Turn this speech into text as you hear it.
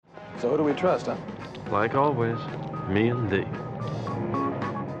So who do we trust, huh? Like always, me and thee.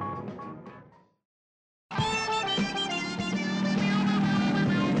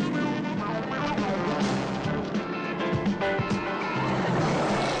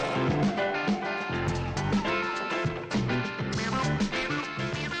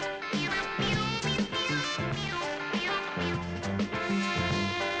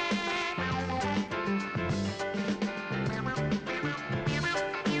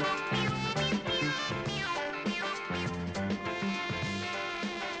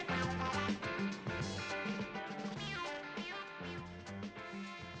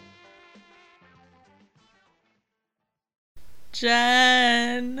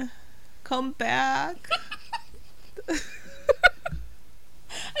 Jen, come back. I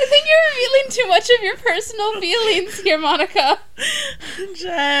think you're revealing too much of your personal feelings here, Monica.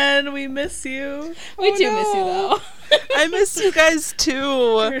 Jen, we miss you. We do miss you, though. I miss you guys too.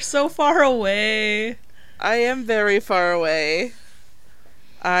 You're so far away. I am very far away.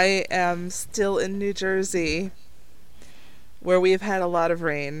 I am still in New Jersey, where we've had a lot of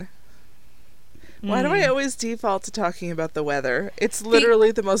rain. Why do I always default to talking about the weather? It's literally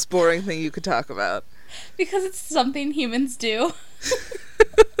the most boring thing you could talk about. Because it's something humans do.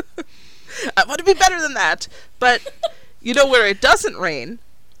 I want to be better than that. But you know where it doesn't rain?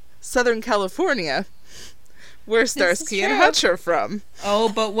 Southern California, where Starsky and Hutch are from. Oh,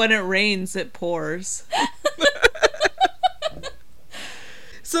 but when it rains, it pours.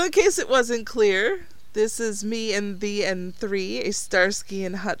 So in case it wasn't clear, this is Me and Thee and Three, a Starsky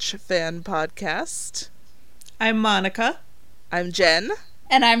and Hutch fan podcast. I'm Monica. I'm Jen.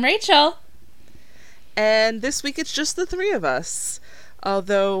 And I'm Rachel. And this week it's just the three of us.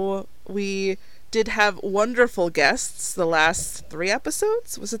 Although we did have wonderful guests the last 3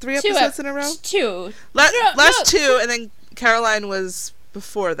 episodes. Was it 3 episodes in a row? 2. Last 2, and then Caroline was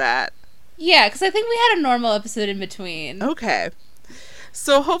before that. Yeah, because I think we had a normal episode in between. Okay.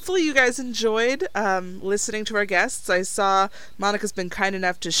 So hopefully you guys enjoyed listening to our guests. I saw Monica's been kind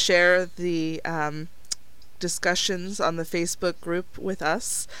enough to share the discussions on the Facebook group with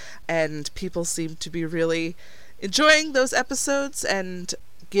us, and people seem to be really enjoying those episodes and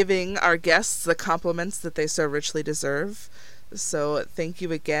giving our guests the compliments that they so richly deserve. So thank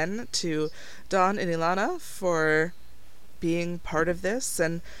you again to Dawn and Ilana for being part of this,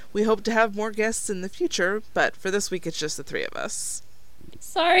 and we hope to have more guests in the future, but for this week it's just the 3 of us.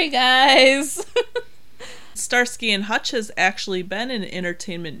 Sorry, guys. Starsky and Hutch has actually been in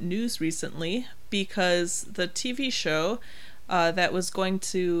entertainment news recently because the TV show that was going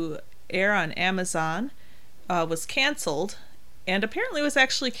to air on Amazon was canceled, and apparently was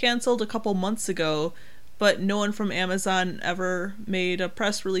actually canceled a couple months ago, but no one from Amazon ever made a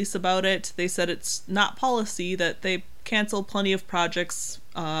press release about it. They said it's not policy, that they cancel plenty of projects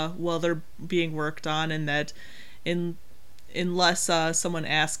while they're being worked on, and that unless someone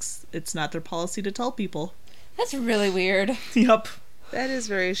asks, it's not their policy to tell people. That's really weird. Yep. That is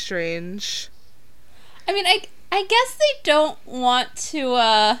very strange. I mean, I guess they don't want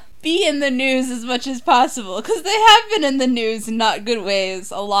to be in the news as much as possible, because they have been in the news in not good ways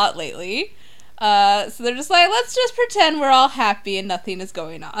a lot lately. So they're just like, let's just pretend we're all happy and nothing is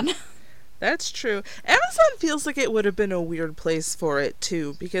going on. That's true. Amazon feels like it would have been a weird place for it,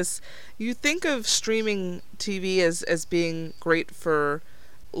 too, because you think of streaming TV as being great for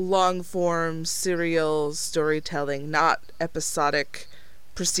long-form serial storytelling, not episodic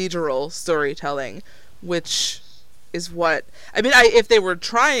procedural storytelling, which is what... I mean, if they were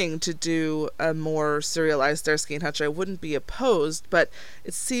trying to do a more serialized Starsky and Hutch, I wouldn't be opposed, but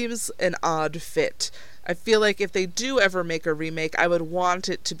it seems an odd fit. I feel like if they do ever make a remake, I would want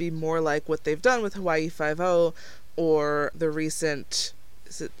it to be more like what they've done with Hawaii Five-0 or the recent,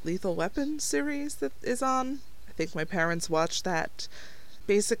 is it Lethal Weapon series that is on? I think my parents watched that.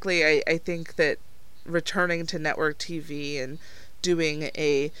 Basically, I think that returning to network TV and doing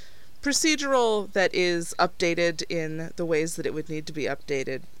a procedural that is updated in the ways that it would need to be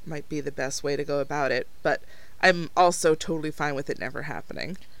updated might be the best way to go about it. But I'm also totally fine with it never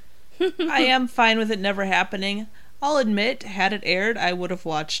happening. I am fine with it never happening. I'll admit, had it aired, I would have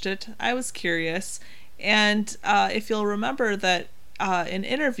watched it. I was curious. And if you'll remember that in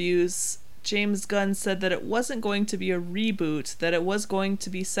interviews, James Gunn said that it wasn't going to be a reboot, that it was going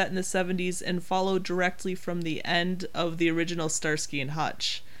to be set in the 70s and follow directly from the end of the original Starsky and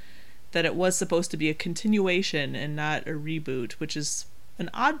Hutch. That it was supposed to be a continuation and not a reboot, which is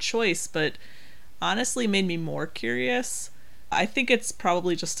an odd choice, but honestly made me more curious. I think it's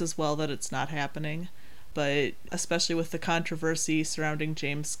probably just as well that it's not happening, but especially with the controversy surrounding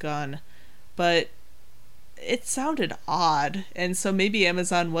James Gunn. But it sounded odd, and so maybe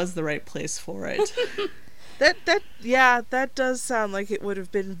Amazon was the right place for it. That does sound like it would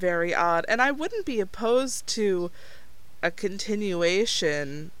have been very odd, and I wouldn't be opposed to a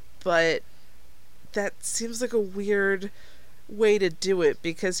continuation, but that seems like a weird way to do it,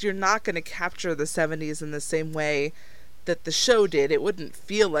 because you're not going to capture the 70s in the same way that the show did. It wouldn't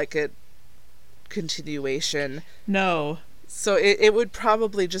feel like a continuation. No. So it would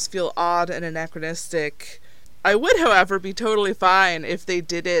probably just feel odd and anachronistic. I would, however, be totally fine if they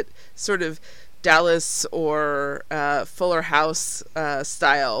did it sort of Dallas or Fuller House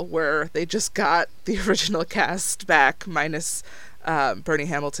style, where they just got the original cast back, minus Bernie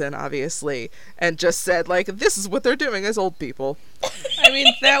Hamilton, obviously, and just said, like, this is what they're doing as old people. I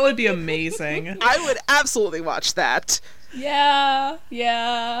mean, that would be amazing. I would absolutely watch that. Yeah.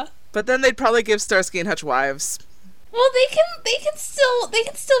 But then they'd probably give Starsky and Hutch wives. Well, they can still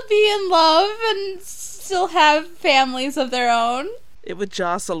be in love and still have families of their own. It would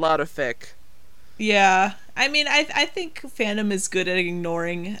joss a lot of fic. Yeah. I mean, I think fandom is good at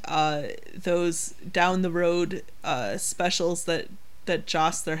ignoring those down the road specials that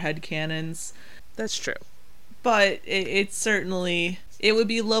joss their headcanons. That's true. But it certainly, it would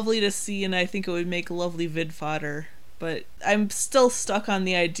be lovely to see, and I think it would make lovely vid fodder. But I'm still stuck on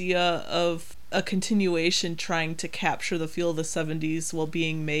the idea of a continuation trying to capture the feel of the 70s while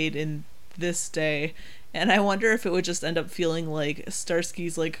being made in this day. And I wonder if it would just end up feeling like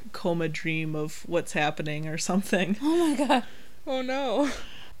Starsky's like coma dream of what's happening or something. Oh my god. Oh no.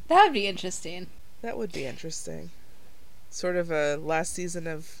 That would be interesting. That would be interesting. Sort of a last season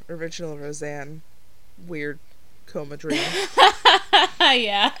of original Roseanne weird coma dream.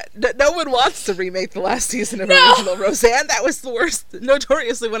 Yeah. No one wants to remake the last season of original Roseanne. That was the worst,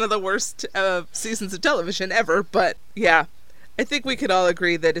 notoriously one of the worst seasons of television ever. But yeah, I think we could all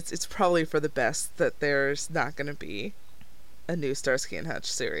agree that it's probably for the best that there's not going to be a new Starsky and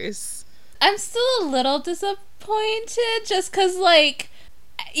Hutch series. I'm still a little disappointed just because, like,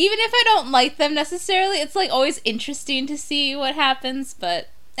 even if I don't like them necessarily, it's, like, always interesting to see what happens. But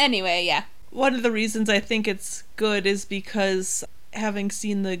anyway, yeah. One of the reasons I think it's good is because, having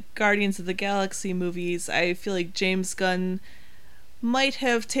seen the Guardians of the Galaxy movies, I feel like James Gunn might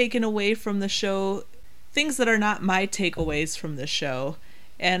have taken away from the show things that are not my takeaways from the show.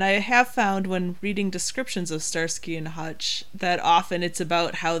 And I have found when reading descriptions of Starsky and Hutch that often it's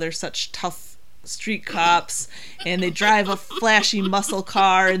about how they're such tough street cops and they drive a flashy muscle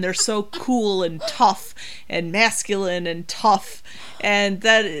car and they're so cool and tough and masculine and tough, and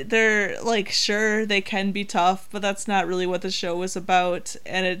that they're like, sure, they can be tough, but that's not really what the show was about.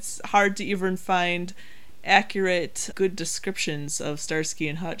 And it's hard to even find accurate, good descriptions of Starsky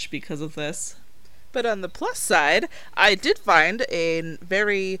and Hutch because of this. But on the plus side, I did find a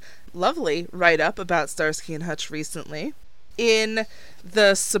very lovely write-up about Starsky and Hutch recently in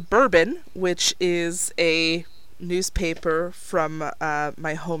The Suburban, which is a newspaper from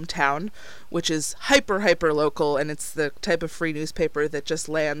my hometown, which is hyper local, and it's the type of free newspaper that just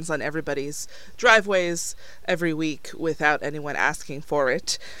lands on everybody's driveways every week without anyone asking for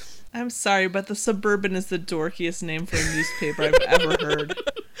it. I'm sorry, but The Suburban is the dorkiest name for a newspaper I've ever heard.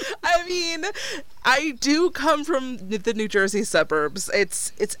 I mean, I do come from the New Jersey suburbs.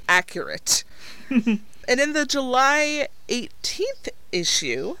 It's accurate. And in the July 18th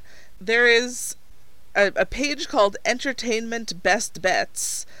issue, there is a page called Entertainment Best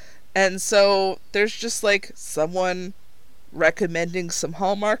Bets. And so there's just like someone recommending some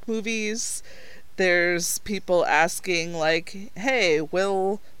Hallmark movies. There's people asking like, hey,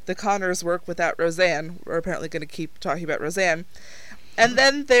 will the Connors work without Roseanne? We're apparently going to keep talking about Roseanne. And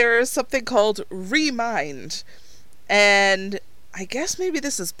then there's something called Remind. And I guess maybe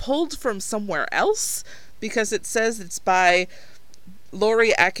this is pulled from somewhere else, because it says it's by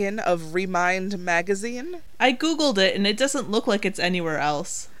Lori Akin of Remind magazine. I googled it and it doesn't look like it's anywhere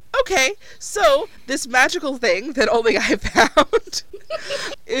else. Okay, so this magical thing that only I found,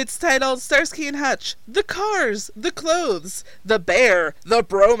 it's titled Starsky and Hutch, The Cars, The Clothes, The Bear, The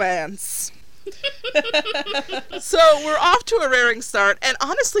Bromance. So we're off to a raring start, and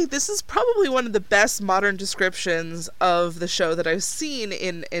honestly, this is probably one of the best modern descriptions of the show that I've seen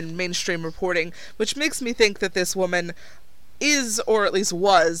in mainstream reporting, which makes me think that this woman is, or at least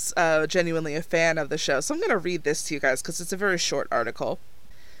was, genuinely a fan of the show. So I'm going to read this to you guys because it's a very short article.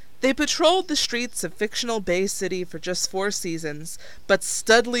 They patrolled the streets of fictional Bay City for just 4 seasons, but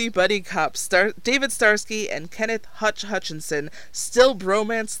studly buddy cops David Starsky and Kenneth Hutch Hutchinson still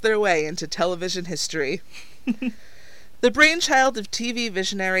bromanced their way into television history. The brainchild of TV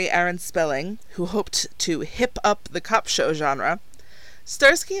visionary Aaron Spelling, who hoped to hip up the cop show genre,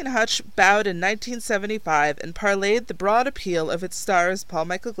 Starsky and Hutch bowed in 1975 and parlayed the broad appeal of its stars Paul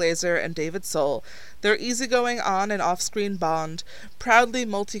Michael Glaser and David Soul, their easygoing on- and off-screen bond, proudly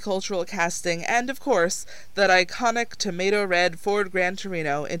multicultural casting, and, of course, that iconic tomato-red Ford Gran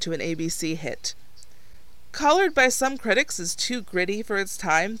Torino into an ABC hit. Collared by some critics as too gritty for its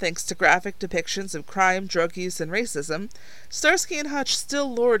time thanks to graphic depictions of crime, drug use, and racism, Starsky and Hutch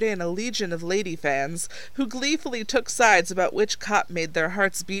still lured in a legion of lady fans who gleefully took sides about which cop made their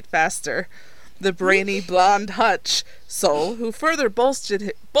hearts beat faster. The brainy blonde Hutch, Soul, who further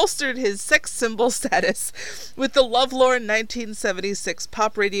bolstered his sex symbol status with the lovelorn 1976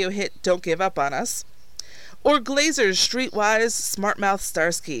 pop radio hit Don't Give Up on Us. Or Glaser's streetwise, smart-mouthed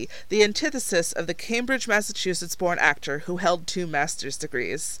Starsky, the antithesis of the Cambridge, Massachusetts-born actor who held 2 master's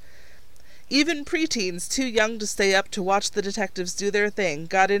degrees. Even preteens too young to stay up to watch the detectives do their thing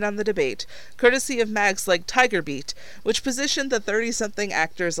got in on the debate, courtesy of mags like Tiger Beat, which positioned the 30-something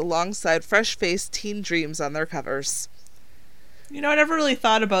actors alongside fresh-faced teen dreams on their covers. You know, I never really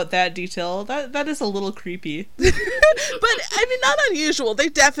thought about that detail. That is a little creepy. But, I mean, not unusual. They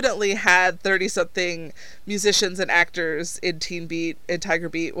definitely had 30-something musicians and actors in Teen Beat and Tiger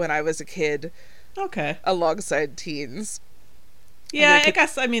Beat when I was a kid. Okay. Alongside teens. Yeah, I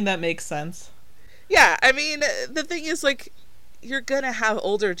guess, I mean, that makes sense. Yeah, I mean, the thing is, like, you're gonna have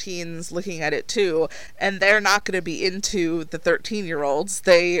older teens looking at it, too, and they're not gonna be into the 13-year-olds.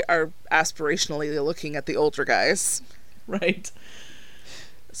 They are aspirationally looking at the older guys. Right.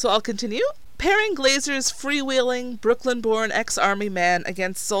 So I'll continue. Pairing Glaser's freewheeling, Brooklyn-born ex-army man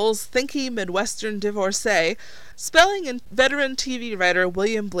against Soul's thinky Midwestern divorcee, Spelling and veteran TV writer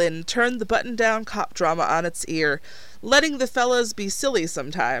William Blinn turned the button-down cop drama on its ear, letting the fellas be silly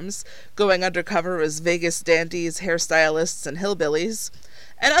sometimes, going undercover as Vegas dandies, hairstylists, and hillbillies,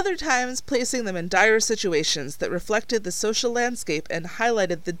 and other times placing them in dire situations that reflected the social landscape and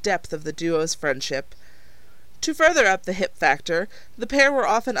highlighted the depth of the duo's friendship. To further up the hip factor, the pair were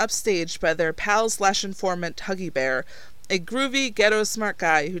often upstaged by their pal/informant Huggy Bear, a groovy, ghetto-smart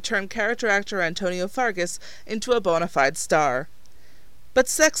guy who turned character actor Antonio Fargas into a bona fide star. But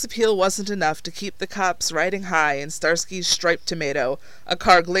sex appeal wasn't enough to keep the cops riding high in Starsky's Striped Tomato, a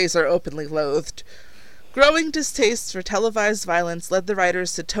car Glaser openly loathed. Growing distaste for televised violence led the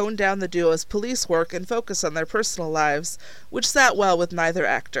writers to tone down the duo's police work and focus on their personal lives, which sat well with neither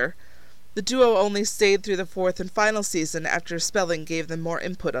actor. The duo only stayed through the 4th and final season after Spelling gave them more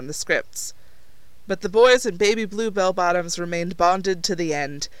input on the scripts. But the boys and baby blue bell-bottoms remained bonded to the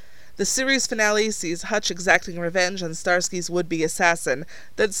end. The series finale sees Hutch exacting revenge on Starsky's would-be assassin,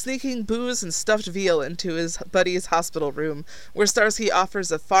 then sneaking booze and stuffed veal into his buddy's hospital room, where Starsky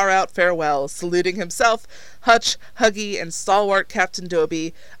offers a far-out farewell, saluting himself, Hutch, Huggy, and stalwart Captain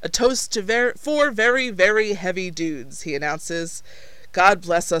Doby, a toast to 4 very, very heavy dudes, he announces. God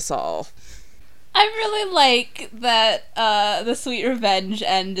bless us all. I really like that the Sweet Revenge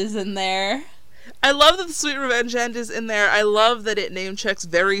end is in there. I love that the Sweet Revenge end is in there. I love that it name-checks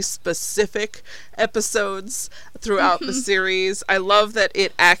very specific episodes throughout the series. I love that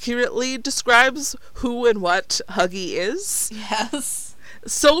it accurately describes who and what Huggy is. Yes.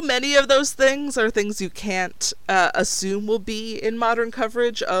 So many of those things are things you can't assume will be in modern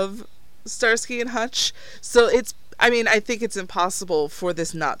coverage of Starsky and Hutch. So I think it's impossible for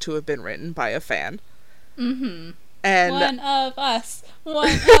this not to have been written by a fan. Mm-hmm. And one of us.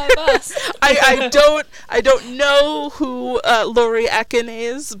 I don't know who Laurie Ekin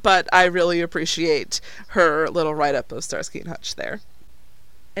is, but I really appreciate her little write-up of Starsky and Hutch there.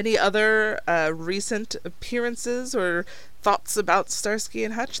 Any other recent appearances or thoughts about Starsky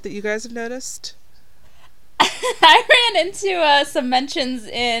and Hutch that you guys have noticed? I ran into some mentions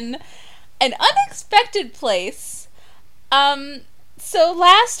in an unexpected place. So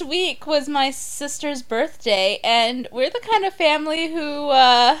last week was my sister's birthday, and we're the kind of family who,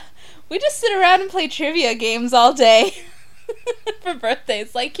 we just sit around and play trivia games all day for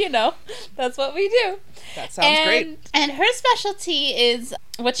birthdays. Like, that's what we do. That sounds great. And her specialty is,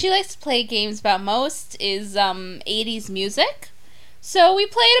 what she likes to play games about most is 80s music. So we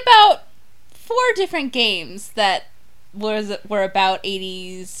played about 4 different games that were about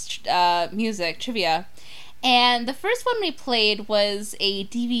 80s music trivia. And the first one we played was a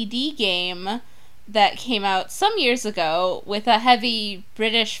DVD game that came out some years ago with a heavy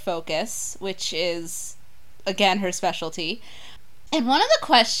British focus, which is, again, her specialty. And one of the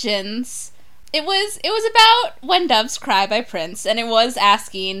questions, it was about When Doves Cry by Prince, and it was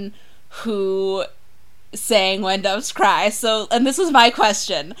asking who sang When Doves Cry. And this was my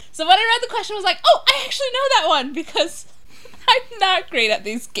question. So when I read the question, I was like, oh, I actually know that one, because I'm not great at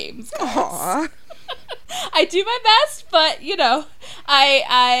these games, guys. Aww. I do my best, but you know,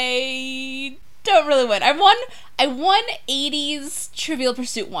 I don't really win. I won 80s Trivial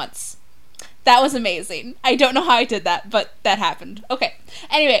Pursuit once. That was amazing. I don't know how I did that, but that happened. Okay.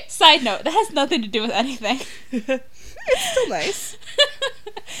 Anyway, side note, that has nothing to do with anything. It's still nice.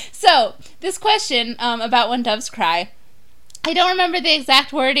 So, this question about When Doves Cry, I don't remember the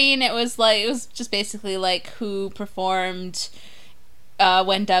exact wording. It was just basically like who performed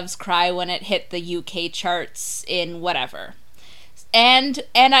When Doves Cry when it hit the UK charts in whatever. And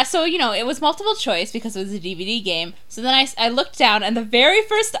so, you know, it was multiple choice because it was a DVD game. So then I looked down, and the very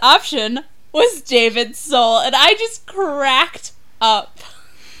first option was David Soul, and I just cracked up.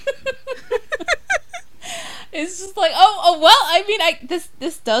 It's just like, oh well, I mean,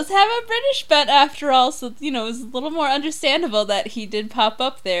 this does have a British bet after all, so, you know, it was a little more understandable that he did pop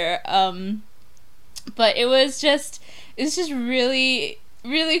up there. But it was just really,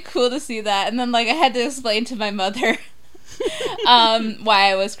 really cool to see that. And then, like, I had to explain to my mother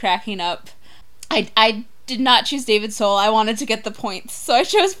why I was cracking up. I did not choose David Soul. I wanted to get the points, so I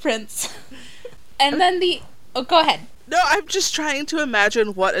chose Prince. And then go ahead. No, I'm just trying to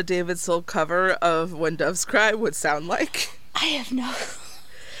imagine what a David Soul cover of When Doves Cry would sound like. I have no.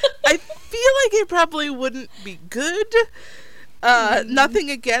 I feel like it probably wouldn't be good. Nothing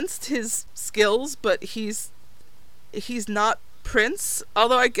against his skills, but he's not Prince.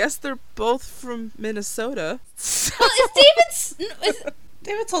 Although I guess they're both from Minnesota. Well,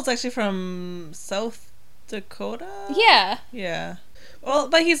 David Soul's actually from South Dakota? Yeah. Yeah. Well,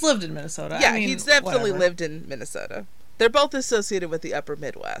 but he's lived in Minnesota. Yeah, I mean, he's definitely whatever. lived in Minnesota. They're both associated with the upper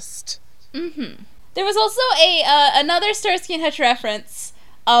Midwest. Mm-hmm. There was also another Starsky and Hutch reference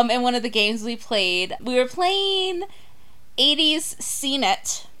in one of the games we played. We were playing 80s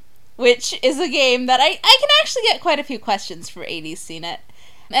CNET, which is a game that I can actually get quite a few questions for 80s CNET.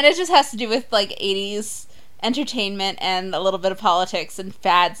 And it just has to do with, like, 80s entertainment and a little bit of politics and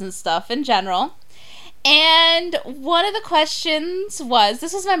fads and stuff in general. And one of the questions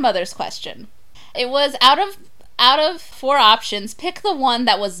this was my mother's question. It was out of 4 options, pick the one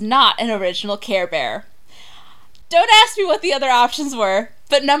that was not an original Care Bear. Don't ask me what the other options were,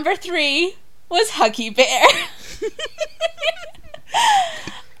 but number 3 was Huggy Bear.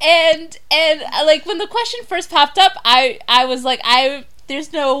 and like, when the question first popped up, I was like,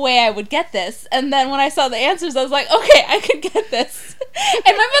 there's no way I would get this. And then when I saw the answers, I was like, okay, I could get this. And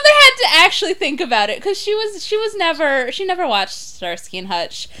my mother had to actually think about it, because she never watched Starsky and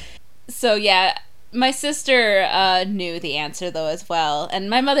Hutch. So yeah, my sister knew the answer though as well, and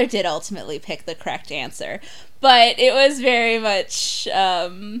my mother did ultimately pick the correct answer. But it was very much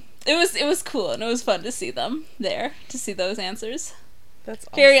it was cool, and it was fun to see them there, to see those answers. That's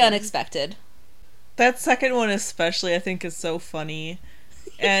awesome. Very unexpected. That second one especially, I think, is so funny.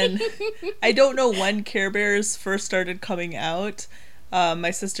 And I don't know when Care Bears first started coming out.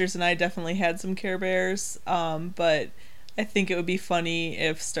 My sisters and I definitely had some Care Bears, but I think it would be funny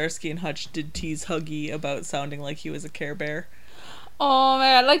if Starsky and Hutch did tease Huggy about sounding like he was a Care Bear. Oh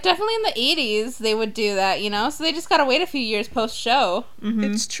my god, like, definitely in the 80s they would do that, you know? So they just gotta wait a few years post-show. Mm-hmm.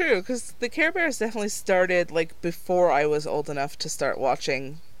 It's true, because the Care Bears definitely started, like, before I was old enough to start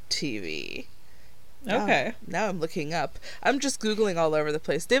watching TV. Okay. Now I'm looking up. I'm just Googling all over the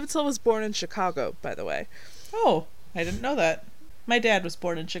place. David Soul was born in Chicago, by the way. Oh, I didn't know that. My dad was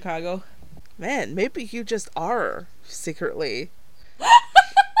born in Chicago. Man, maybe you just are secretly.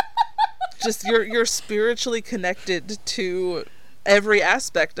 Just you're spiritually connected to every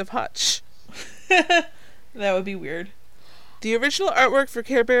aspect of Hutch. That would be weird. The original artwork for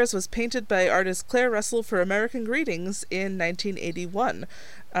Care Bears was painted by artist Claire Russell for American Greetings in 1981,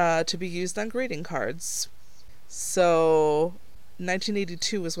 to be used on greeting cards. So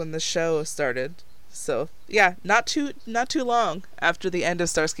 1982 was when the show started. So yeah, not too long after the end of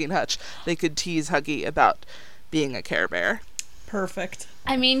Starsky and Hutch, they could tease Huggy about being a Care Bear. Perfect.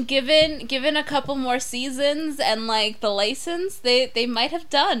 I mean, given a couple more seasons and, like, the license, they might have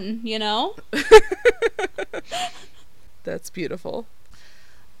done, you know? That's beautiful.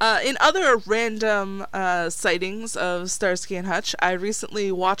 In other random sightings of Starsky and Hutch, I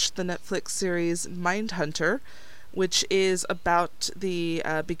recently watched the Netflix series Mindhunter, which is about the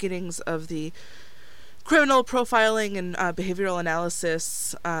beginnings of the criminal profiling and behavioral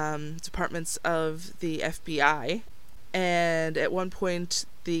analysis departments of the FBI. And at one point,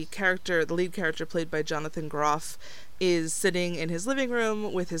 the lead character played by Jonathan Groff, is sitting in his living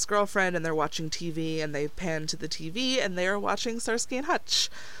room with his girlfriend, and they're watching TV, and they pan to the TV, and they are watching Starsky and Hutch.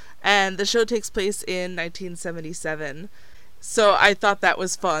 And the show takes place in 1977. So I thought that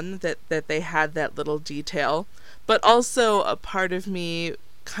was fun, that they had that little detail. But also, a part of me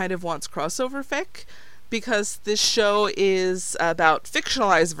kind of wants crossover fic, because this show is about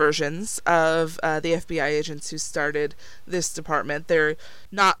fictionalized versions of the FBI agents who started this department. They're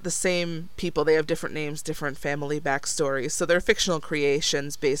not the same people. They have different names, different family backstories. So they're fictional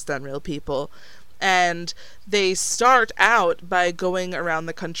creations based on real people. And they start out by going around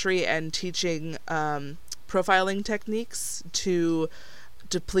the country and teaching profiling techniques to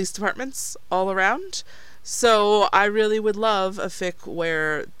police departments all around. So I really would love a fic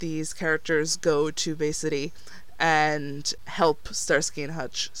where these characters go to Bay City and help Starsky and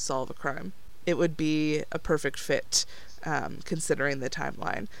Hutch solve a crime. It would be a perfect fit, considering the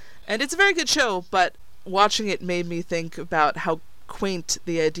timeline. And it's a very good show, but watching it made me think about how quaint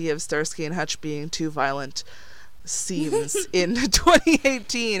the idea of Starsky and Hutch being too violent seems in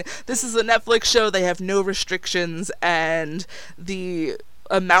 2018. This is a Netflix show. They have no restrictions, and the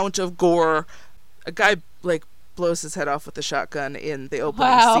amount of gore, a guy blows his head off with a shotgun in the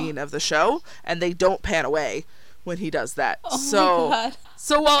opening scene of the show, and they don't pan away when he does that. My God.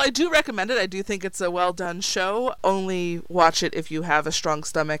 So while I do recommend it, I do think it's a well done show. Only watch it if you have a strong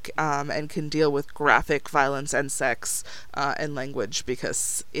stomach and can deal with graphic violence and sex and language,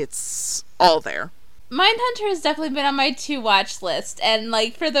 because it's all there. Mindhunter has definitely been on my to-watch list, and,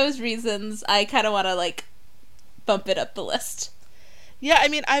 for those reasons, I kind of want to, bump it up the list. Yeah, I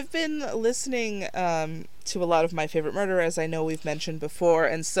mean, I've been listening to a lot of My Favorite Murder, as I know we've mentioned before,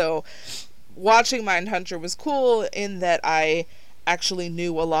 and so watching Mindhunter was cool in that I actually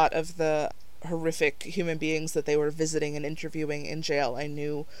knew a lot of the horrific human beings that they were visiting and interviewing in jail. I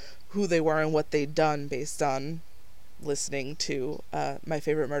knew who they were and what they'd done based on listening to My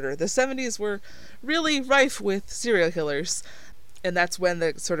Favorite Murder. The 70s were really rife with serial killers, and that's when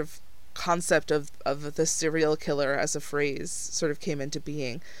the sort of concept of the serial killer as a phrase sort of came into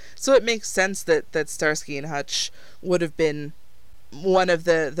being. So it makes sense that Starsky and Hutch would have been one of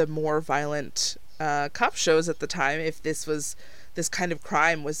the more violent cop shows at the time if this kind of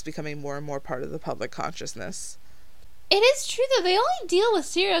crime was becoming more and more part of the public consciousness. It is true, though. They only deal with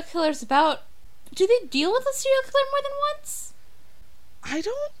serial killers do they deal with a serial killer more than once? I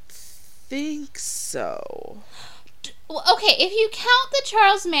don't think so. Well, okay, if you count the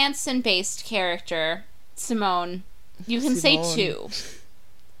Charles Manson-based character, Simone, you can say 2.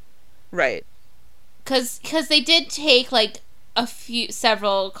 Right. Because they did take,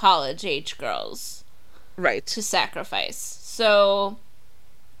 several college-age girls. Right. To sacrifice. So,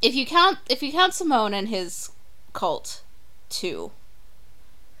 if you count Simone and his cult, 2.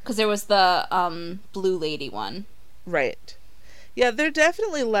 Because there was the, blue lady one. Right. Yeah, they're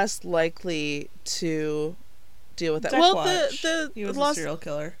definitely less likely to deal with that. He was a serial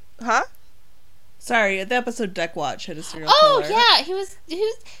killer. Huh? Sorry, the episode Deck Watch had a serial killer. Oh, yeah, he was.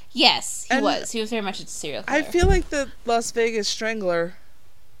 Yes, he was. He was very much a serial killer. I feel like the Las Vegas Strangler.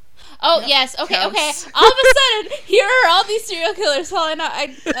 Oh, yes. Okay. All of a sudden, here are all these serial killers falling out.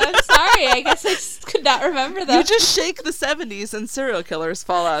 I'm sorry. I guess I just could not remember them. You just shake the 70s and serial killers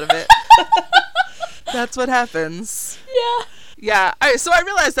fall out of it. That's what happens. Yeah. Yeah, so I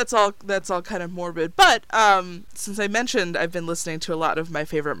realize that's all kind of morbid, but since I mentioned I've been listening to a lot of My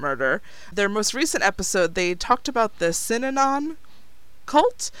Favorite Murder, their most recent episode, they talked about the Synanon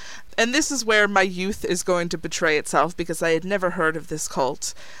cult, and this is where my youth is going to betray itself, because I had never heard of this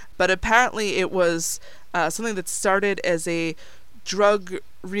cult, but apparently it was something that started as a drug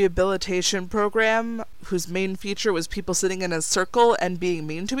rehabilitation program whose main feature was people sitting in a circle and being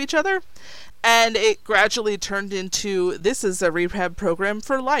mean to each other. And it gradually turned into, this is a rehab program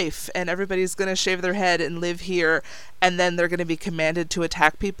for life, and everybody's going to shave their head and live here, and then they're going to be commanded to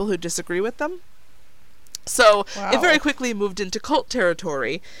attack people who disagree with them. So It very quickly moved into cult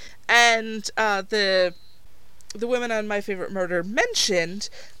territory, and the women on My Favorite Murder mentioned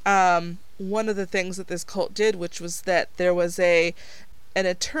one of the things that this cult did, which was that there was an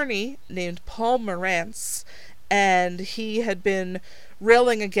attorney named Paul Morantz, and he had been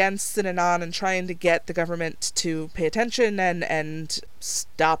railing against Synanon and trying to get the government to pay attention and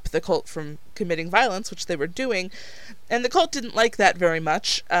stop the cult from committing violence, which they were doing. And the cult didn't like that very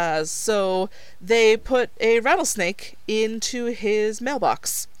much, so they put a rattlesnake into his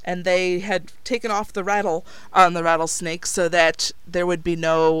mailbox. And they had taken off the rattle on the rattlesnake so that there would be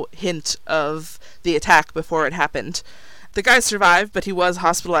no hint of the attack before it happened. The guy survived, but he was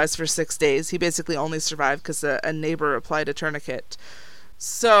hospitalized for 6 days. He basically only survived because a neighbor applied a tourniquet.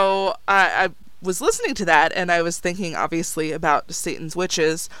 So I was listening to that, and I was thinking, obviously, about Satan's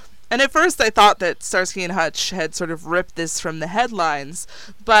witches. And at first I thought that Starsky and Hutch had sort of ripped this from the headlines,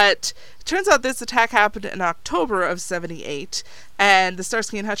 but it turns out this attack happened in October of 78, and the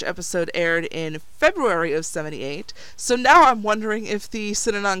Starsky and Hutch episode aired in February of 78, so now I'm wondering if the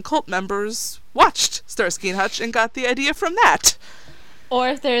Synanon cult members watched Starsky and Hutch and got the idea from that. Or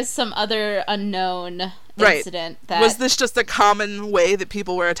if there's some other unknown Right. incident that... Was this just a common way that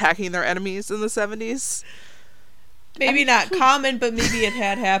people were attacking their enemies in the 70s? Maybe not common, but maybe it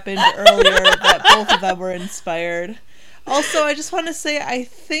had happened earlier that both of them were inspired. Also, I just want to say, I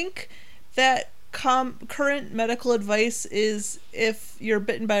think that current medical advice is if you're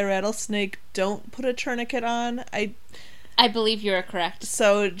bitten by a rattlesnake, don't put a tourniquet on. I believe you're correct.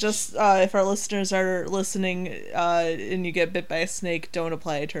 So just if our listeners are listening and you get bit by a snake, don't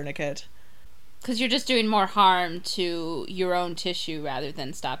apply a tourniquet. Because you're just doing more harm to your own tissue rather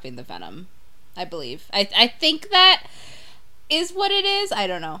than stopping the venom, I believe. I think that is what it is. I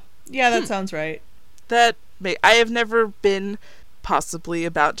don't know. Yeah, that sounds right. I have never been possibly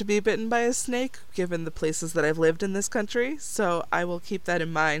about to be bitten by a snake, given the places that I've lived in this country, so I will keep that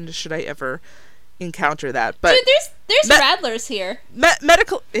in mind should I ever encounter that. But dude, there's rattlers here.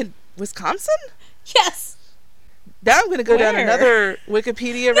 Medical in Wisconsin? Yes. Now I'm going to go down Where? another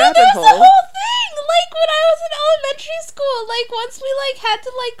Wikipedia No, rabbit that's hole. the whole thing. Like when I was in elementary school, like once we had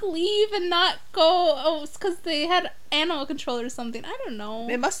to leave and not go, because they had animal control or something. I don't know.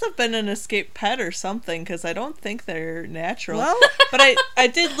 It must have been an escaped pet or something, because I don't think they're natural. Well, But I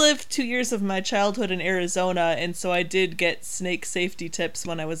did live 2 years of my childhood in Arizona, and so I did get snake safety tips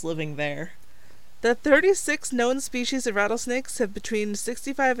when I was living there. the 36 known species of rattlesnakes have between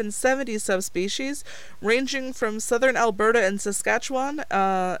 65 and 70 subspecies, ranging from southern Alberta and Saskatchewan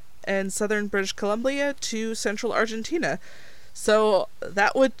and southern British Columbia to central Argentina. So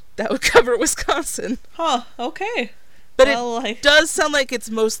that would cover Wisconsin. Huh, okay. But Well, it does sound like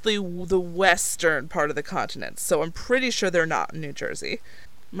it's mostly the western part of the continent, so I'm pretty sure they're not in New Jersey.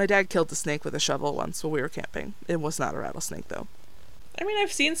 My dad killed a snake with a shovel once while we were camping. It was not a rattlesnake, though. I mean,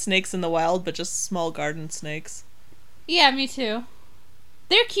 I've seen snakes in the wild, but just small garden snakes. Yeah, me too.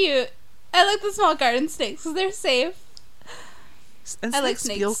 They're cute. I like the small garden snakes because they're safe. And I like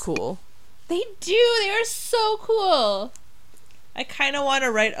snakes feel snakes. cool. They do. They are so cool. I kind of want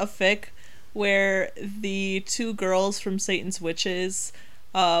to write a fic where the two girls from Satan's Witches,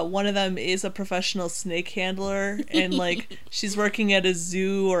 one of them is a professional snake handler, and like she's working at a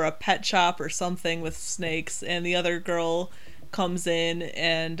zoo or a pet shop or something with snakes, and the other girl comes in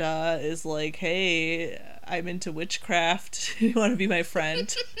and is like, hey, I'm into witchcraft, you want to be my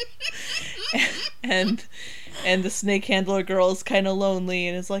friend? and the snake handler girl is kind of lonely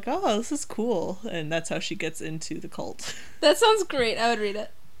and is like, oh, this is cool, and that's how she gets into the cult. That sounds great. I would read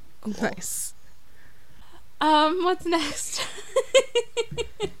it. Nice. What's next?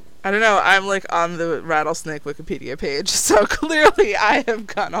 I don't know, I'm like on the rattlesnake Wikipedia page, so clearly I have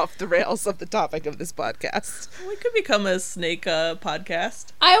gone off the rails of the topic of this podcast. We could become a snake podcast.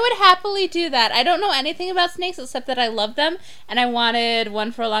 I would happily do that. I don't know anything about snakes except that I love them, and I wanted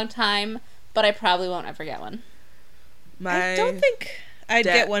one for a long time, but I probably won't ever get one. I don't think I'd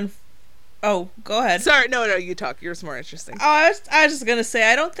dad- get one. Oh, go ahead. Sorry, no, you talk. Yours more interesting. Oh, I was just gonna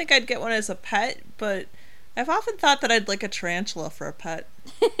say, I don't think I'd get one as a pet, but I've often thought that I'd like a tarantula for a pet.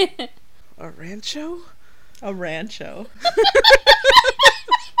 A rancho? A rancho.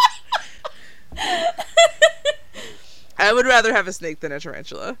 I would rather have a snake than a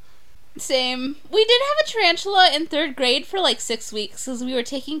tarantula. Same. We did have a tarantula in 3rd grade for like 6 weeks because we were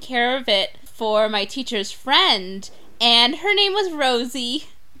taking care of it for my teacher's friend, and her name was Rosie.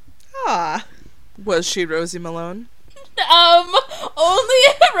 Ah. Was she Rosie Malone? Only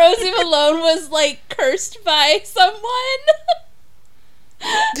if Rosie Malone was like cursed by someone.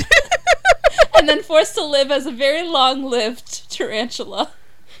 And then forced to live as a very long-lived tarantula.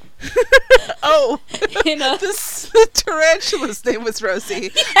 Oh, In a... the tarantula's name was Rosie.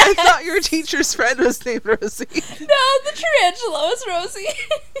 Yes. I thought your teacher's friend was named Rosie. No, the tarantula was Rosie.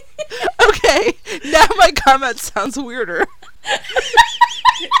 Okay, now my comment sounds weirder.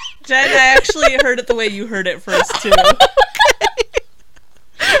 Jen, I actually heard it the way you heard it first, too. Sorry,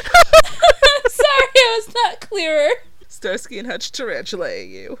 I was not clearer. Starsky and Hutch Tarantula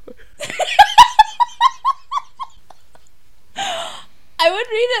AU. I would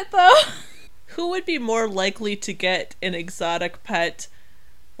read it, though. Who would be more likely to get an exotic pet,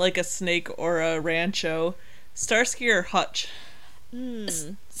 like a snake or a rancho? Starsky or Hutch?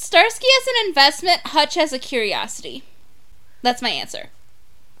 Starsky as an investment, Hutch as a curiosity. That's my answer.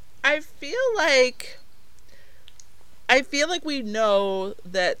 I feel like we know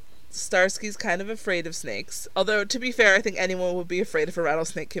that Starsky's kind of afraid of snakes. Although, to be fair, I think anyone would be afraid if a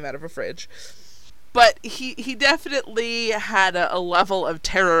rattlesnake came out of a fridge. But he definitely had a level of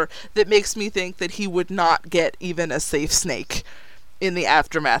terror that makes me think that he would not get even a safe snake in the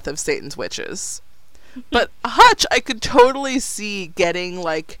aftermath of Satan's Witches. But Hutch, I could totally see getting,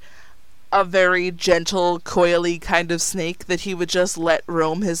 like, a very gentle, coily kind of snake that he would just let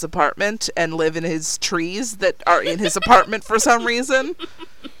roam his apartment and live in his trees that are in his apartment for some reason.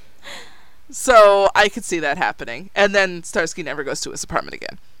 So I could see that happening. And then Starsky never goes to his apartment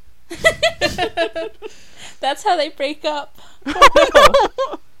again. That's how they break up.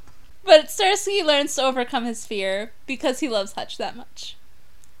 Oh, But Starsky learns to overcome his fear because he loves Hutch that much.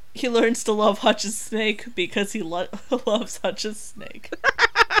 he learns to love Hutch's snake because he loves Hutch's snake.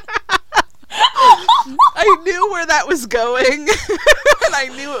 I knew where that was going, and I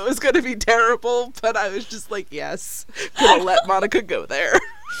knew it was going to be terrible, but I was just like, yes, gonna let Monica go there.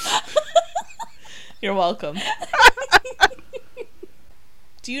 You're welcome.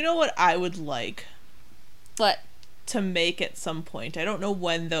 Do you know what I would like What? to make at some point? I don't know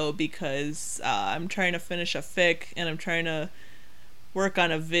when, though, because I'm trying to finish a fic, and I'm trying to work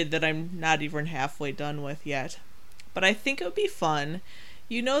on a vid that I'm not even halfway done with yet. But I think it would be fun.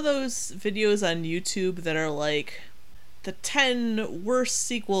 You know those videos on YouTube that are like the 10 worst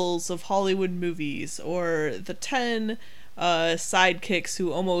sequels of Hollywood movies, or the 10 sidekicks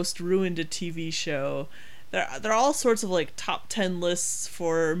who almost ruined a TV show? There are all sorts of like top 10 lists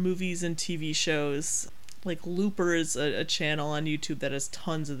for movies and TV shows. Like Looper is a channel on YouTube that has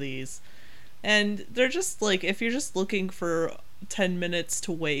tons of these. And they're just like, if you're just looking for 10 minutes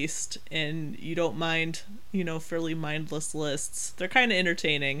to waste and you don't mind, fairly mindless lists, they're kind of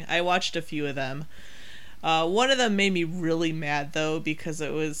entertaining. I watched a few of them. One of them made me really mad though, because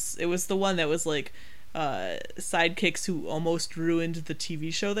it was the one that was like sidekicks who almost ruined the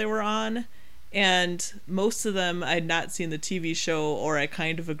TV show they were on. And most of them I had not seen the TV show, or I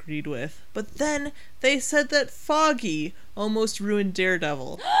kind of agreed with. But then they said that Foggy almost ruined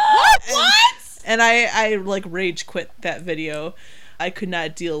Daredevil. What? And I like rage quit that video. I could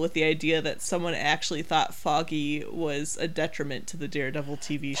not deal with the idea that someone actually thought Foggy was a detriment to the Daredevil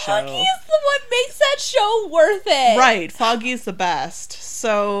TV show. Foggy is the one makes that show worth it. Right, Foggy's the best.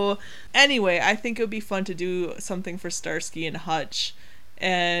 So anyway, I think it would be fun to do something for Starsky and Hutch.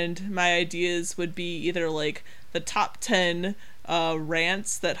 And my ideas would be either like the top 10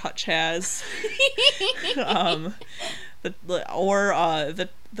 rants that Hutch has, the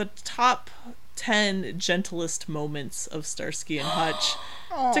top 10 gentlest moments of Starsky and Hutch,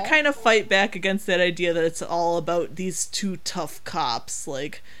 to kind of fight back against that idea that it's all about these two tough cops.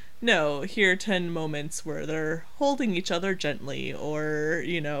 Like, no, here are 10 moments where they're holding each other gently, or,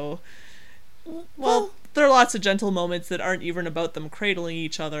 well, there are lots of gentle moments that aren't even about them cradling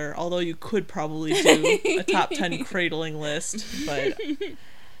each other, although you could probably do a top 10 cradling list, but...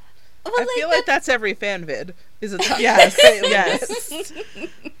 Well, I feel like that's every fan vid, is a top Yes, 10 yes.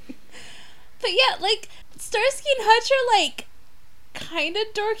 But yeah, like, Starsky and Hutch are, like, kind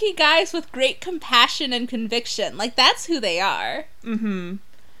of dorky guys with great compassion and conviction. Like, that's who they are. Mm-hmm.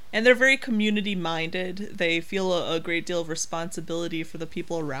 And they're very community-minded. They feel a great deal of responsibility for the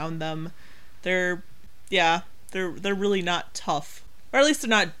people around them. They're really not tough. Or at least they're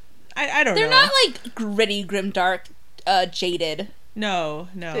not, I don't know. They're not, like, gritty, grimdark, jaded. No.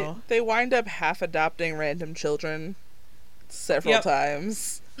 They wind up half adopting random children several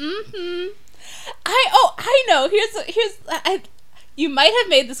times. Mm-hmm. I know. You might have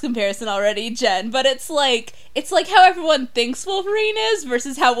made this comparison already, Jen, but it's like how everyone thinks Wolverine is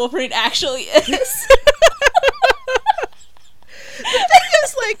versus how Wolverine actually is. The thing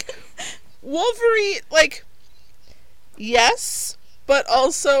is, like, Wolverine, like, yes, but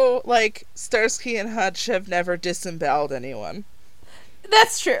also, like, Starsky and Hutch have never disemboweled anyone.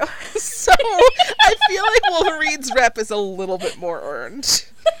 That's true. So, I feel like Wolverine's rep is a little bit more earned.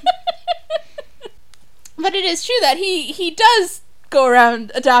 But it is true that he does go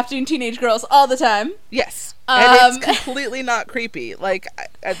around adopting teenage girls all the time. Yes. And it's completely not creepy. Like,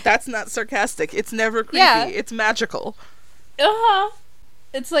 that's not sarcastic. It's never creepy. Yeah. It's magical. Uh-huh.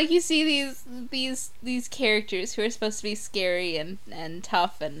 It's like you see these characters who are supposed to be scary and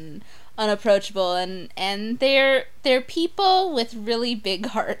tough and unapproachable, and they're people with really big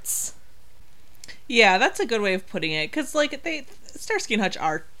hearts. Yeah, that's a good way of putting it, because, like, Starsky and Hutch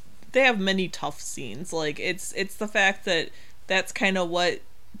they have many tough scenes. Like, it's the fact that that's kind of what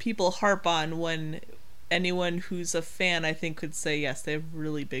people harp on when anyone who's a fan, I think, could say, yes, they have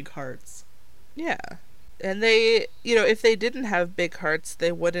really big hearts. Yeah. And they, if they didn't have big hearts,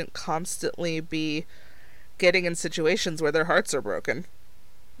 they wouldn't constantly be getting in situations where their hearts are broken.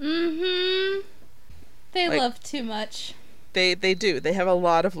 Mm-hmm. They Like- love too much. They do. They have a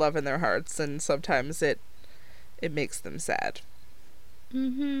lot of love in their hearts, and sometimes it makes them sad.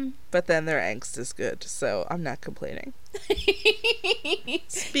 Mm-hmm. But then their angst is good, so I'm not complaining.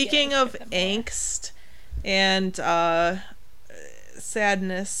 Speaking of angst and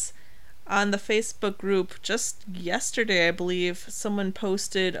sadness, on the Facebook group just yesterday, I believe, someone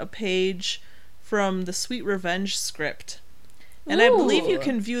posted a page from the Sweet Revenge script. And I believe you Ooh.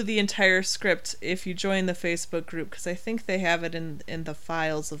 can view the entire script if you join the Facebook group, because I think they have it in the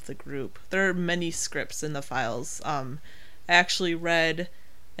files of the group. There are many scripts in the files. I actually read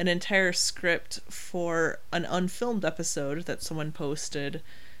an entire script for an unfilmed episode that someone posted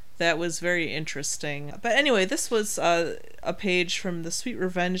that was very interesting. But anyway, this was a page from the Sweet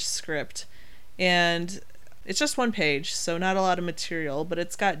Revenge script, and it's just one page, so not a lot of material, but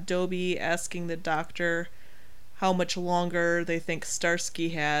it's got Dobie asking the doctor how much longer they think Starsky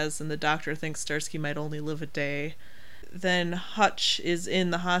has, and the doctor thinks Starsky might only live a day. Then Hutch is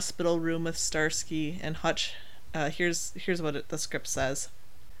in the hospital room with Starsky, and Hutch, here's what the script says.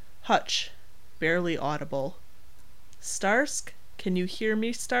 Hutch, barely audible. Starsk? Can you hear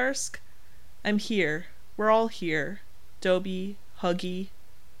me, Starsk? I'm here. We're all here. Dobie, Huggy.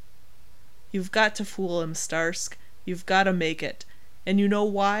 You've got to fool him, Starsk. You've got to make it. And you know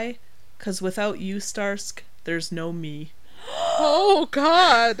why? 'Cause without you, Starsk, there's no me. Oh,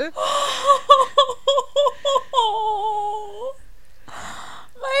 God!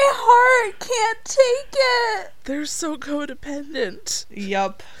 My heart can't take it. They're so codependent.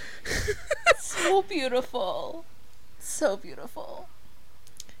 Yup. So beautiful. So beautiful.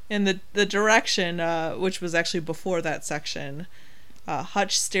 And the direction, which was actually before that section,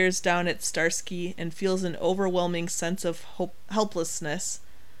 Hutch stares down at Starsky and feels an overwhelming sense of helplessness.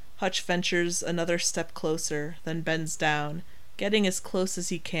 Hutch ventures another step closer, then bends down, getting as close as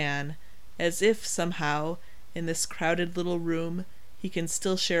he can, as if, somehow, in this crowded little room, he can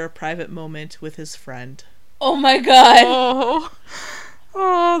still share a private moment with his friend. Oh my god. Oh.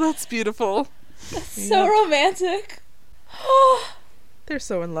 Oh, that's beautiful. So romantic. They're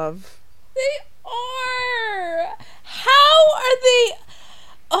so in love. They are. How are they?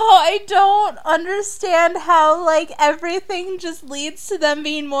 Oh, I don't understand how, like, everything just leads to them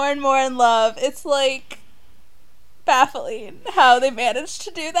being more and more in love. It's, like, baffling how they managed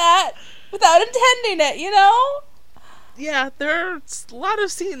to do that without intending it, you know? Yeah, there's a lot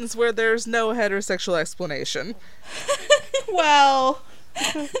of scenes where there's no heterosexual explanation. Well,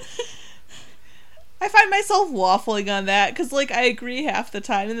 I find myself waffling on that because, like, I agree half the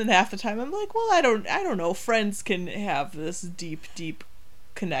time, and then half the time I'm like, well, I don't know. Friends can have this deep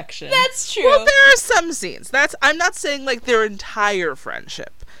connection. That's true. Well, there are some scenes. I'm not saying, like, their entire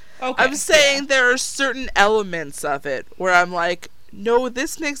friendship. Okay, I'm saying there are certain elements of it where I'm like, no,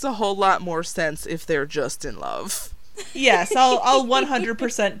 this makes a whole lot more sense if they're just in love. Yes, I'll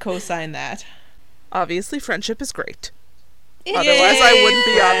 100% co-sign that. Obviously, friendship is great. It Otherwise, I wouldn't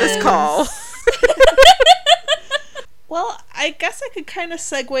be on this is. call. Well, I guess I could kind of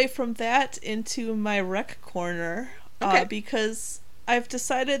segue from that into my rec corner, Okay. because I've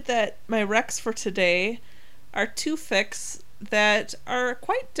decided that my recs for today are two fics that are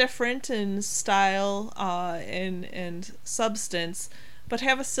quite different in style and substance, but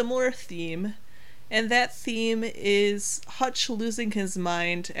have a similar theme, and that theme is Hutch losing his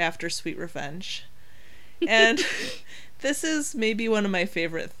mind after Sweet Revenge. And this is maybe one of my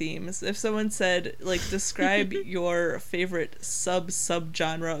favorite themes. If someone said, like, describe your favorite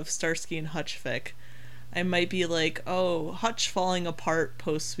sub-genre of Starsky and Hutch fic, I might be like, oh, Hutch falling apart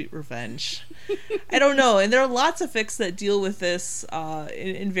post-Sweet Revenge. I don't know. And there are lots of fics that deal with this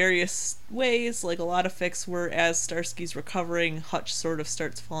in various ways. Like, a lot of fics where as Starsky's recovering, Hutch sort of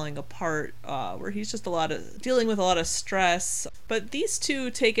starts falling apart, where he's just dealing with a lot of stress. But these two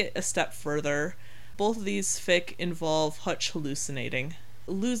take it a step further. Both of these fic involve Hutch hallucinating.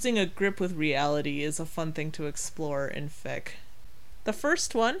 Losing a grip with reality is a fun thing to explore in fic. The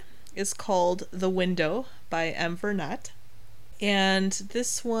first one is called The Window by M. Vernat. And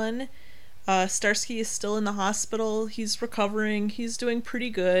this one, Starsky is still in the hospital. He's recovering. He's doing pretty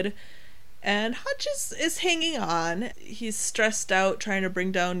good. And Hutch is hanging on. He's stressed out trying to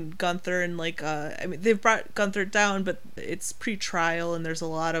bring down Gunther. And, like, they've brought Gunther down, but it's pre-trial and there's a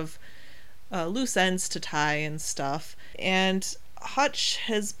lot of loose ends to tie and stuff. And Hutch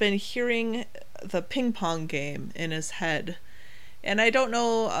has been hearing the ping pong game in his head. And I don't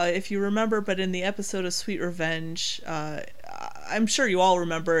know if you remember, but in the episode of Sweet Revenge, I'm sure you all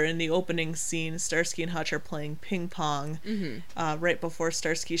remember in the opening scene, Starsky and Hutch are playing ping pong right before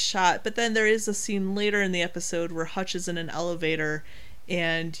Starsky's shot. But then there is a scene later in the episode where Hutch is in an elevator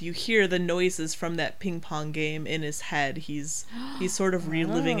and you hear the noises from that ping pong game in his head. He's sort of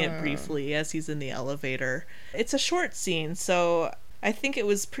reliving it briefly as he's in the elevator. It's a short scene, so I think it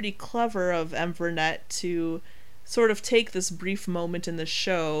was pretty clever of M. Burnett to sort of take this brief moment in the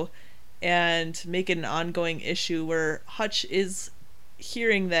show and make it an ongoing issue where Hutch is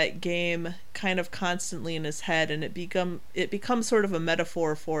hearing that game kind of constantly in his head, and it becomes sort of a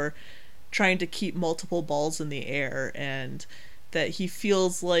metaphor for trying to keep multiple balls in the air, and that he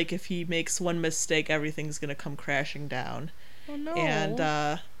feels like if he makes one mistake, everything's going to come crashing down. Oh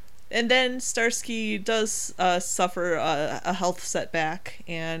no. And then Starsky does suffer a health setback,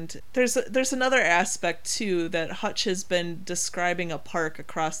 and there's another aspect too, that Hutch has been describing a park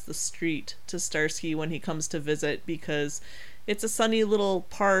across the street to Starsky when he comes to visit, because it's a sunny little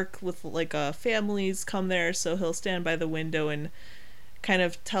park with like families come there, so he'll stand by the window and kind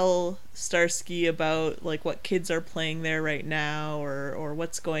of tell Starsky about like what kids are playing there right now or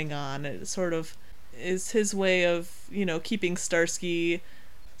what's going on. It sort of is his way of, keeping Starsky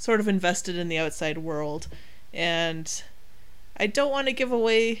sort of invested in the outside world. And I don't want to give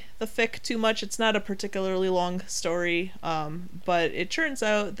away the fic too much. It's not a particularly long story, but it turns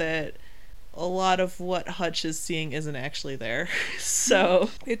out that a lot of what Hutch is seeing isn't actually there.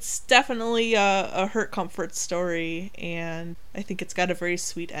 So it's definitely a hurt comfort story, and I think it's got a very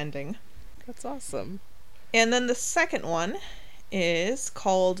sweet ending. That's awesome. And then the second one is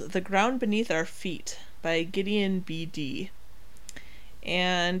called The Ground Beneath Our Feet by Gideon B.D.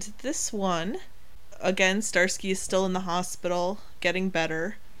 And this one, again, Starsky is still in the hospital, getting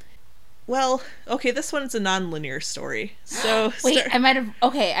better. Well, okay, this one's a non-linear story. So wait, I might have.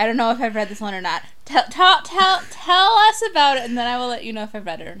 Okay, I don't know if I've read this one or not. Tell us about it, and then I will let you know if I've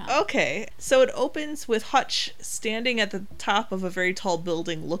read it or not. Okay, so it opens with Hutch standing at the top of a very tall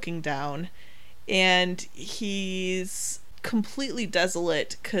building, looking down, and he's completely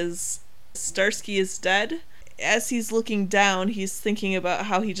desolate because Starsky is dead. As he's looking down, he's thinking about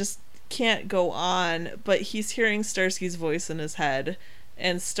how he just can't go on, but he's hearing Starsky's voice in his head.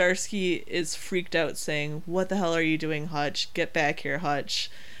 And Starsky is freaked out, saying, "What the hell are you doing, Hutch? Get back here,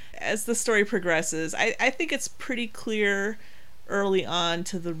 Hutch." As the story progresses, I think it's pretty clear early on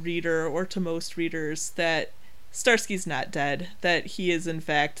to the reader, or to most readers, that Starsky's not dead, that he is in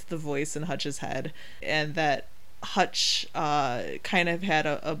fact the voice in Hutch's head, and that Hutch kind of had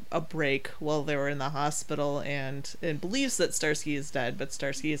a break while they were in the hospital and believes that Starsky is dead, but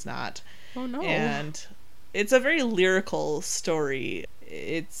Starsky is not. Oh no. And it's a very lyrical story.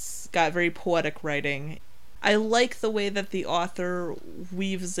 It's got very poetic writing. I like the way that the author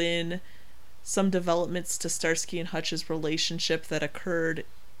weaves in some developments to Starsky and Hutch's relationship that occurred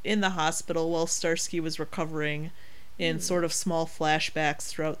in the hospital while Starsky was recovering, in sort of small flashbacks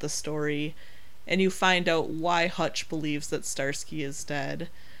throughout the story. And you find out why Hutch believes that Starsky is dead.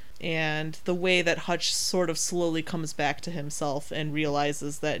 And the way that Hutch sort of slowly comes back to himself and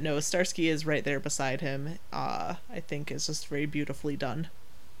realizes that, no, Starsky is right there beside him, I think is just very beautifully done.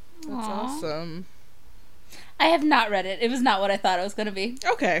 That's awesome. I have not read it. It was not what I thought it was going to be.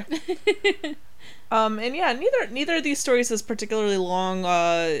 Okay. And yeah, neither of these stories is particularly long.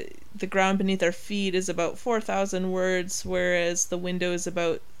 The Ground Beneath Our Feet is about 4,000 words, whereas The Window is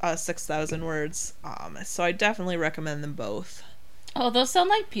about 6,000 words. So I definitely recommend them both. Oh, those sound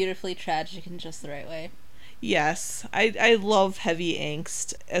like beautifully tragic in just the right way. Yes, I love heavy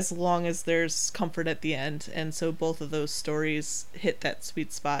angst as long as there's comfort at the end, and so both of those stories hit that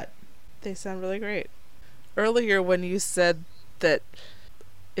sweet spot. They sound really great. Earlier when you said that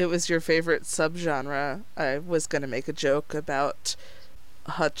it was your favorite subgenre, I was going to make a joke about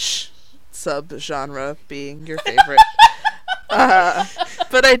Hutch subgenre being your favorite.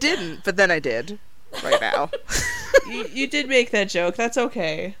 But I didn't, but then I did right now. You did make that joke. That's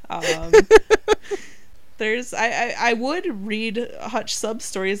okay. I would read Hutch sub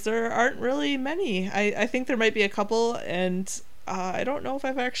stories. There aren't really many. I think there might be a couple, and I don't know if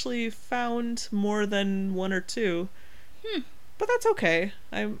I've actually found more than one or two. But that's okay.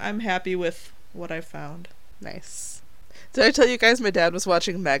 I'm happy with what I found. Nice. Did I tell you guys my dad was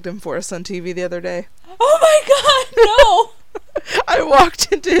watching Magnum Force on TV the other day? Oh my god, no! I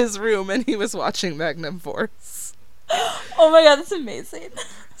walked into his room and he was watching Magnum Force. Oh my god, that's amazing.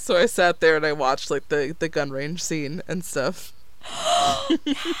 So I sat there and I watched like the gun range scene and stuff.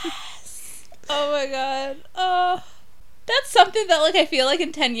 Yes. Oh my god. That's something that like I feel like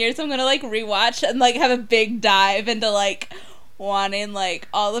in 10 years I'm gonna like rewatch and like have a big dive into like wanting like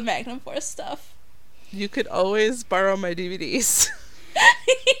all the Magnum Force stuff. You could always borrow my DVDs.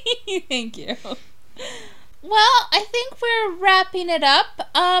 Thank you. Well, I think we're wrapping it up.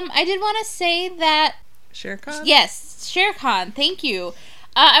 I did want to say that Shere Khan? yes, ShareCon, thank you.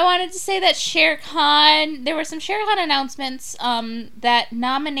 I wanted to say that ShareCon, there were some ShareCon announcements that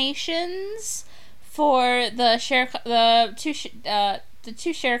nominations for the two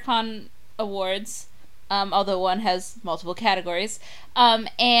ShareCon awards, although one has multiple categories,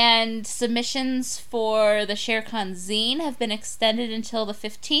 and submissions for the ShareCon zine have been extended until the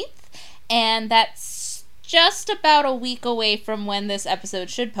 15th, and that's just about a week away from when this episode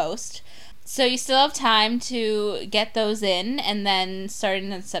should post. So you still have time to get those in, and then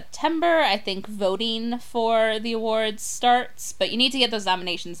starting in September, I think voting for the awards starts, but you need to get those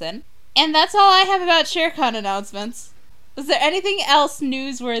nominations in. And that's all I have about ShareCon announcements. Is there anything else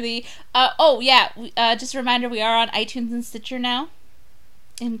newsworthy? Just a reminder, we are on iTunes and Stitcher now,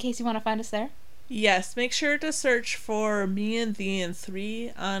 in case you want to find us there. Yes, make sure to search for Me and Thee and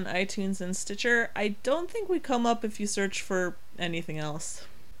 3 on iTunes and Stitcher. I don't think we come up if you search for anything else.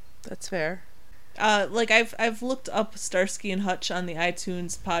 That's fair. I've looked up Starsky and Hutch on the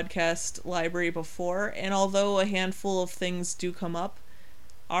iTunes podcast library before, and although a handful of things do come up,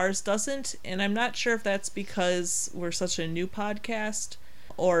 ours doesn't, and I'm not sure if that's because we're such a new podcast,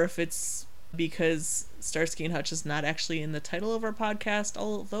 or if it's because Starsky and Hutch is not actually in the title of our podcast,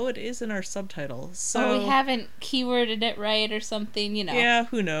 although it is in our subtitle. So we haven't keyworded it right or something, you know. Yeah,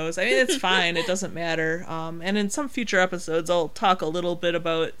 who knows? I mean, it's fine. It doesn't matter. And in some future episodes, I'll talk a little bit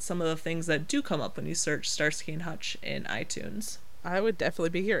about some of the things that do come up when you search Starsky and Hutch in iTunes. I would definitely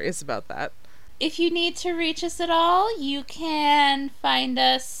be curious about that. If you need to reach us at all, you can find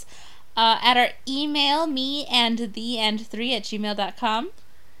us at our email, meandtheand3@gmail.com.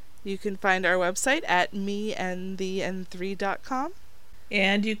 You can find our website at meandtheand3.com.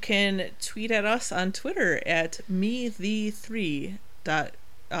 And you can tweet at us on Twitter at me3. Nothing.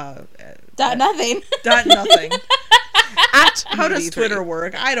 Dot nothing. At How does me3. Twitter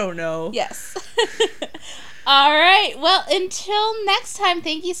work? I don't know. Yes. All right. Well, until next time,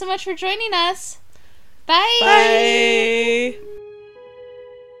 thank you so much for joining us. Bye. Bye.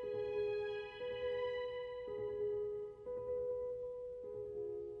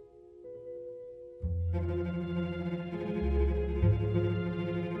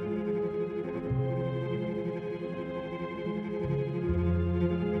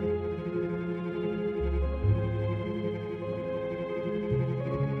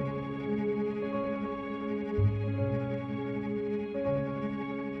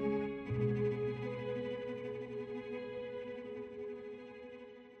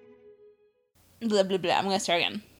 Blah, blah, blah. I'm going to start again.